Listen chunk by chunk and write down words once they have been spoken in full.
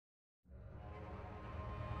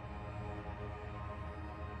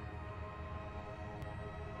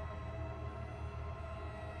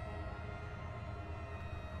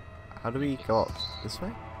How do we go up? This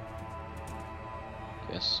way?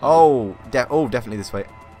 Yes. Oh, definitely this way.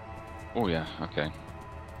 Oh yeah. Okay.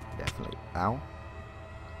 Definitely. Ow.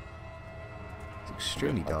 It's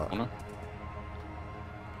extremely dark. Corner.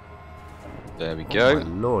 There we Oh go. my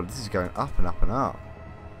lord, this is going up and up and up.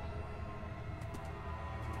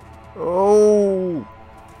 Oh!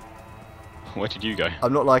 Where did you go?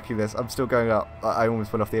 I'm not liking this. I'm still going up. I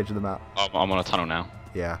almost went off the edge of the map. I'm on a tunnel now.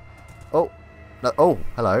 Yeah. Oh. No, oh,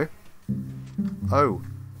 hello. Oh.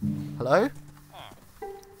 Hello?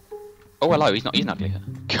 Oh hello. He's not ugly.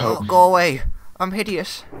 Oh, go away. I'm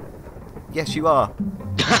hideous. Yes, you are.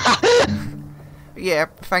 Yeah,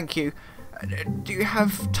 thank you. Do you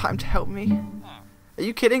have time to help me? Are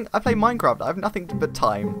you kidding? I play Minecraft. I have nothing but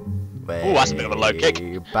time. Oh, that's a bit of a low kick.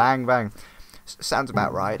 Bang, bang. Sounds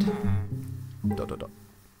about right. Dot, dot, dot.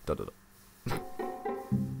 Dot, dot, dot.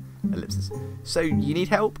 Ellipsis. So, you need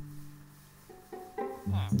help?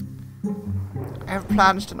 I have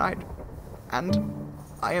plans tonight. And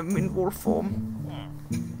I am in wolf form.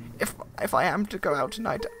 If I am to go out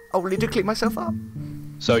tonight, I'll need to clean myself up.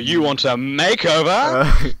 So you want a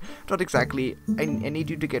makeover? Not exactly. I need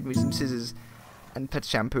you to get me some scissors and pet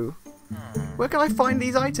shampoo. Where can I find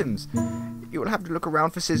these items? You will have to look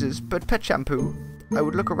around for scissors, but pet shampoo, I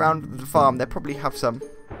would look around the farm. They probably have some.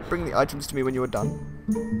 Bring the items to me when you are done.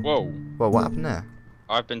 Whoa. Well, what happened there?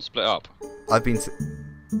 I've been split up. I've been...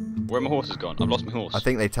 Where my horse has gone? I've lost my horse. I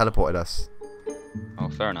think they teleported us. Oh,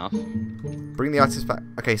 fair enough. Bring the items back.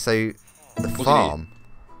 Okay, so... The What's farm.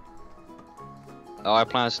 Oh, I have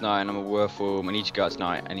plans tonight and I'm a werewolf. I need to go out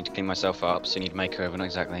tonight. I need to clean myself up, so I need a makeover. Not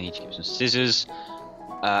exactly. I need to get some scissors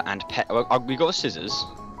and pet. Well, we got the scissors.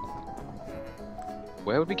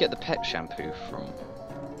 Where would we get the pet shampoo from?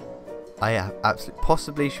 I absolutely...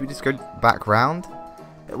 Possibly, should we just go back round?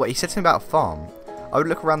 Wait, he said something about a farm. I would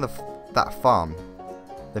look around that farm.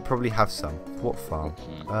 They probably have some. What farm?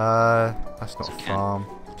 That's not a farm.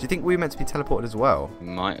 Do you think we were meant to be teleported as well?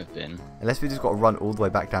 Might have been. Unless we just got to run all the way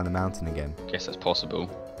back down the mountain again. Guess that's possible.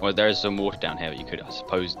 Well, there is some water down here that you could, I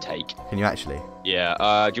suppose, take. Can you actually?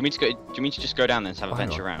 Yeah. Do you mean to go? Do you mean to just go down there and have a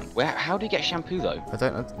venture around? Where? How do you get shampoo though? I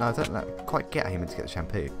don't quite get how you meant to get the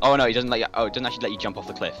shampoo. Oh no, he doesn't let you. Oh, it doesn't actually let you jump off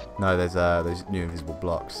the cliff. No, there's those new invisible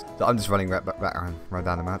blocks. So I'm just running right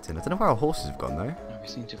down the mountain. I don't know where our horses have gone though. No, we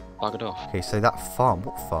seem to have buggered off. Okay, so that farm.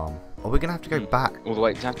 What farm? Are we gonna have to go back? All the way.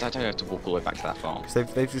 I don't have to walk all the way back to that farm.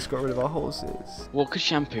 Because they've just got rid of our horses. What could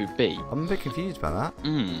shampoo be? I'm a bit confused about that.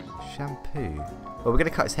 Shampoo. Well, we're gonna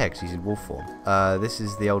cut his hair because he's in wolf form. This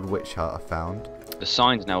is the old witch hut I found. The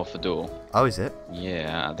sign's now off the door. Oh, is it?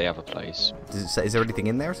 Yeah, at the other place. Does it say, is there anything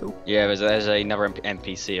in there at all? Yeah, there's another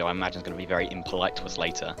NPC. I imagine it's going to be very impolite to us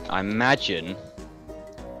later. I imagine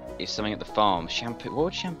it's something at the farm. Shampoo. What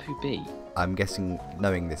would shampoo be? I'm guessing,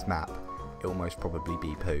 knowing this map, it will most probably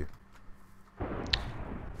be poo.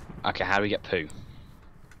 Okay, how do we get poo?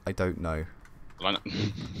 I don't know. Well,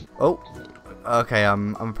 Oh, okay.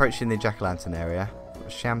 I'm approaching the jack-o'-lantern area.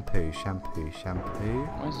 Shampoo, shampoo, shampoo.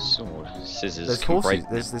 Where's the sword? Scissors. There's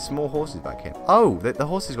horses. There's more horses back here. Oh, the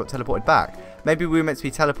horses got teleported back. Maybe we were meant to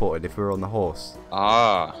be teleported if we were on the horse.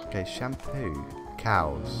 Ah. Okay, shampoo,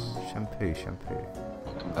 cows, shampoo, shampoo.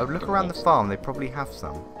 I would look around the farm. They probably have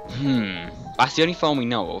some. That's the only farm we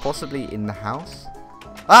know of. Possibly in the house.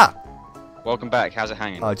 Ah! Welcome back. How's it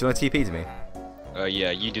hanging? Oh, do you want to TP to me?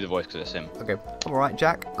 Yeah, you do the voice because it's him. Okay. All right,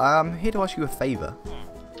 Jack. I'm here to ask you a favour.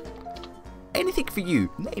 Anything for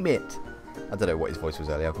you. Name it. I don't know what his voice was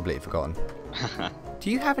earlier. I've completely forgotten.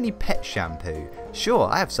 Do you have any pet shampoo? Sure,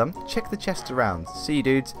 I have some. Check the chest around. See you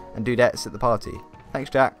dudes and dudettes at the party. Thanks,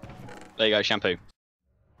 Jack. There you go, shampoo.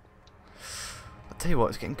 I'll tell you what,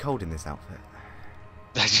 it's getting cold in this outfit.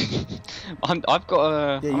 I've got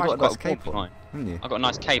a. Yeah, you've got a nice cape on, haven't you? I've got a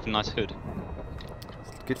nice cape and a nice hood.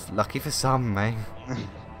 Good, lucky for some, mate.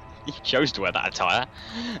 You chose to wear that attire.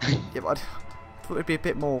 Yeah, but I thought it'd be a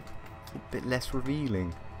bit less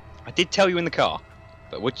revealing. I did tell you in the car,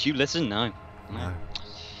 but would you listen? No. No.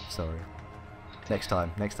 Sorry. Next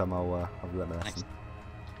time I'll learn a lesson.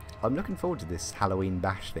 I'm looking forward to this Halloween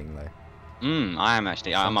bash thing though. I am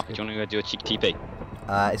actually. I'm up. Good. Do you want to go do a cheeky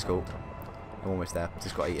TP? It's cool. I'm almost there.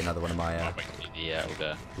 Just got to eat another one of my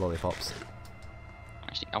lollipops.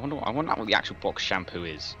 Actually, I wonder what the actual box shampoo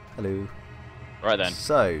is. Hello. Right then.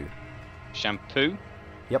 So. Shampoo.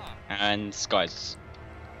 Yep. And skies.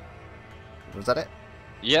 Was that it?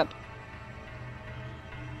 Yep.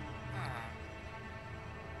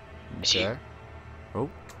 Okay. Oh.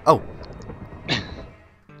 Oh.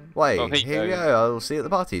 Wait. Oh, here we go. I'll see you at the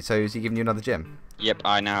party. So is he giving you another gem? Yep.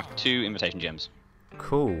 I now have 2 invitation gems.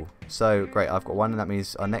 Cool. So great. I've got one, and that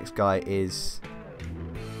means our next guy is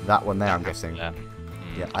that one there. I'm guessing. Yeah.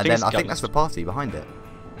 Yeah, and then I think that's the party behind it.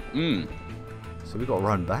 Hmm. So we've got to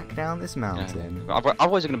run back down this mountain. Yeah.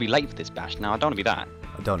 Otherwise, I'm going to be late for this bash. Now, I don't want to be that.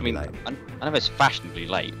 I don't want to be late. I know it's fashionably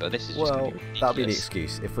late, but this is just going to be ridiculous. That'll be the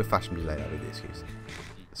excuse. If we're fashionably late, that'll be the excuse.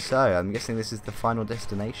 So, I'm guessing this is the final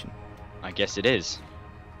destination. I guess it is.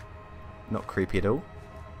 Not creepy at all.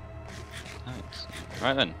 Thanks.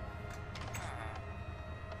 Right then.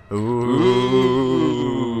 Ooh.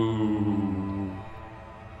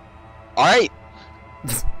 Alright!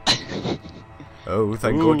 Oh,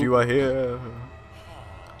 thank God you are here.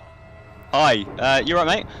 Hi, you right,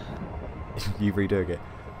 mate? You redoing it.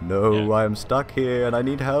 No, Yeah. I am stuck here and I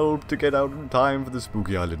need help to get out in time for the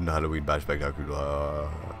Spooky Island Halloween Bash Spectacular.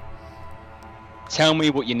 Tell me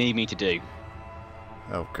what you need me to do.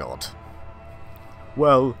 Oh God.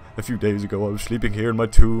 Well, a few days ago I was sleeping here in my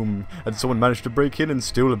tomb and someone managed to break in and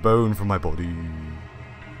steal a bone from my body.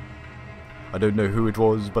 I don't know who it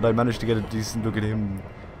was, but I managed to get a decent look at him.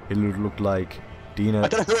 He looked like Dina. I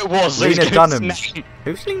don't know who it was. Lena Who's Dunham. his name?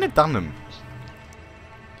 Who's Lena Dunham?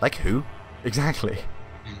 Like who? Exactly.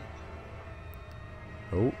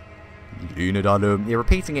 Oh, Lena Dunham. Yeah,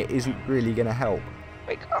 repeating it isn't really going to help.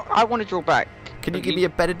 Wait, I want to draw back. Can you give me a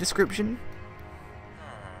better description?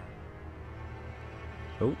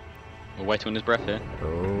 Oh. We'll wait on his breath here.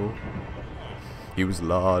 Oh. He was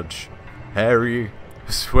large, hairy,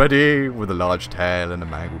 sweaty, with a large tail and a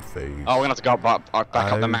mangled face. Oh, we're going to have to go back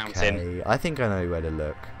up the mountain. I think I know where to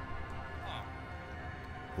look.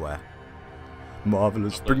 Where?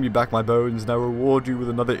 Marvellous. Bring me back my bones and I will reward you with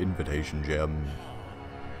another invitation gem.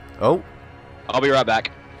 Oh. I'll be right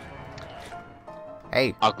back.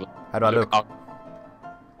 Hey. How do I look?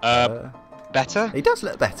 Better? He does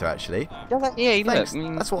look better, actually. Yeah, he Thanks.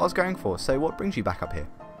 looks. That's what I was going for. So what brings you back up here?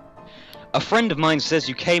 A friend of mine says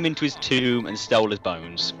you came into his tomb and stole his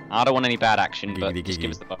bones. I don't want any bad action, but just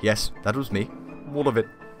give us the bones. Yes, that was me. All of it.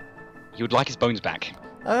 You would like his bones back.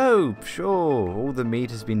 Oh, sure. All the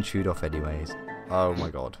meat has been chewed off anyways. Oh my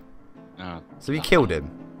God. Oh. So you killed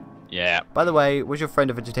him. Yeah. By the way, was your friend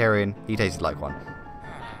a vegetarian? He tasted like one.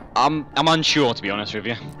 I'm unsure, to be honest with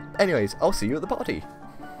you. Anyways, I'll see you at the party.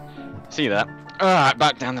 See that? Alright,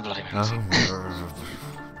 back down the bloody mountain.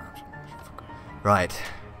 Right.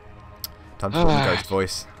 Time to put on the ghost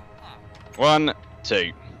voice. 1,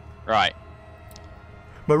 2. Right.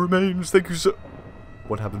 My remains, thank you, sir.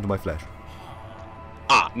 What happened to my flesh?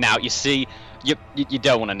 Now, you see, you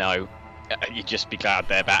don't want to know. You just be glad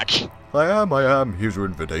they're back. I am. Here's your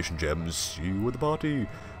invitation gems. See you at the party.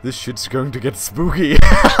 This shit's going to get spooky.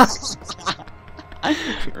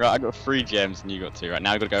 Right, I got 3 gems and you got 2. Right,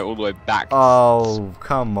 now I've got to go all the way back. Oh,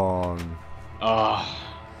 come on. Oh.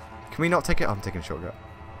 Can we not take it? I'm taking a shortcut.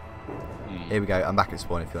 Here we go. I'm back at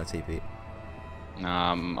spawn if you want to TP.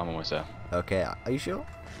 I'm almost there. Okay, are you sure?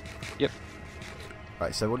 Yep.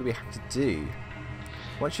 Right, so what do we have to do?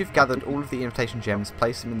 Once you've gathered all of the invitation gems,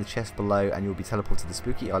 place them in the chest below and you'll be teleported to the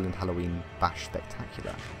Spooky Island Halloween Bash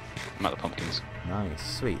Spectacular. I'm at the pumpkins.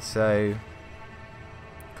 Nice, sweet. So,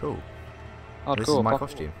 cool. Oh, this cool. is my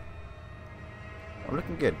costume. I'm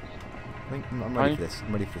looking good. I think I'm ready for this.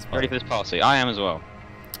 I'm ready for this party. Ready for this party? I am as well.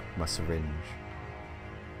 My syringe.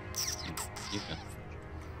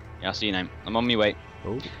 Yeah, I'll see your name. I'm on my way.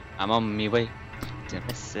 Oh. I'm on my way. To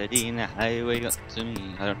Pasadena highway up to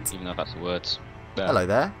me. I don't even know if that's the words. But... Hello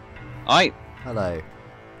there. Hi. Hello.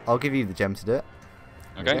 I'll give you the gem to do it.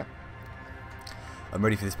 Okay. I'm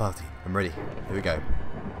ready for this party. I'm ready. Here we go.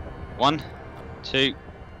 1, 2,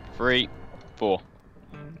 3, 4.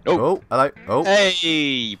 Oh, hello. Oh.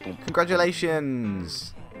 Hey! Boom.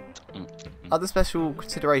 Congratulations. Other special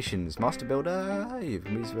considerations. Master Builder. You've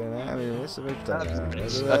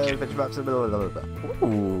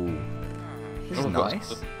Ooh. This is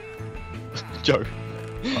nice. Joe,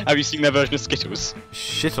 have you seen their version of Skittles?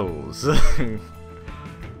 Shittles.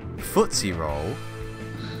 Footsie roll.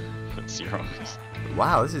 Footsie rolls.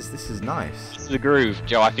 Wow, this is nice. This is a groove.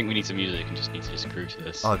 Joe, I think we need some music and just need to groove to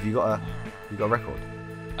this. Oh, have you got a record?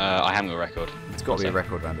 I haven't got a record. It's got to be a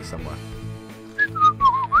record around it somewhere.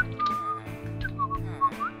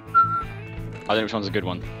 I don't know which one's a good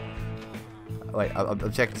one. Wait,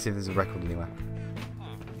 I'm checking to see if there's a record anywhere.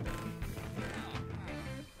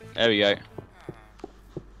 There we go.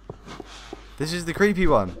 This is the creepy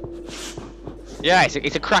one. Yeah,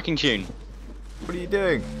 it's a cracking tune. What are you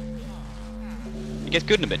doing? It gets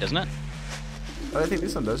good in a bit, doesn't it? I don't think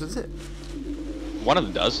this one does, does it? One of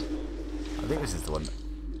them does. I think this is the one.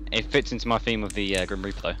 It fits into my theme of the Grim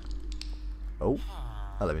Reaper, though. Oh,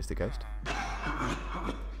 hello, Mr. Ghost.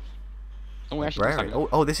 Oh, actually,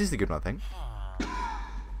 oh, this is the good one, I think.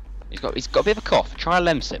 He's got a bit of a cough. Try a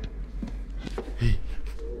lem sip.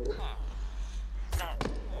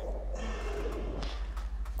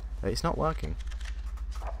 It's not working.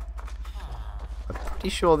 I'm pretty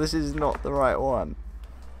sure this is not the right one.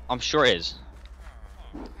 I'm sure it is.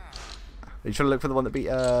 Are you trying to look for the one that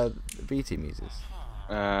the B team uses?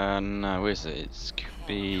 No, is it? It could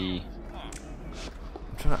be.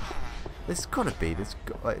 I'm trying to. There's gotta be.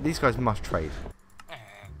 Like, these guys must trade.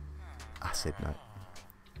 That's it, no.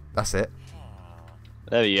 That's it.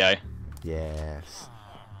 There you go. Yes.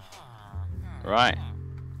 Right.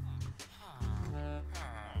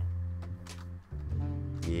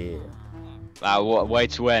 Yeah. What a way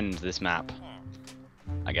to end this map.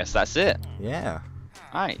 I guess that's it. Yeah.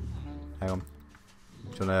 Alright. Hang on. Do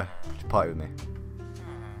you wanna party with me?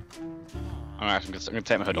 Alright, I'm gonna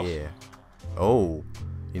take my hood off. Yeah. Oh.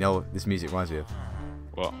 You know what this music reminds me of?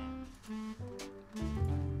 What?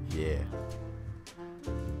 Yeah.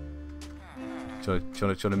 Do you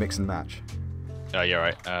want to mix and match? Oh, you're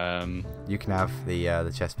right. You can have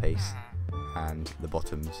the chest piece and the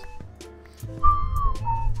bottoms.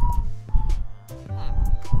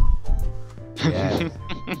 Yeah.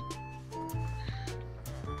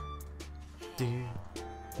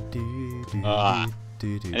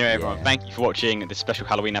 Anyway, everyone, thank you for watching this special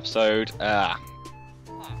Halloween episode.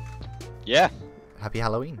 Yeah. Happy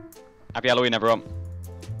Halloween. Happy Halloween, everyone.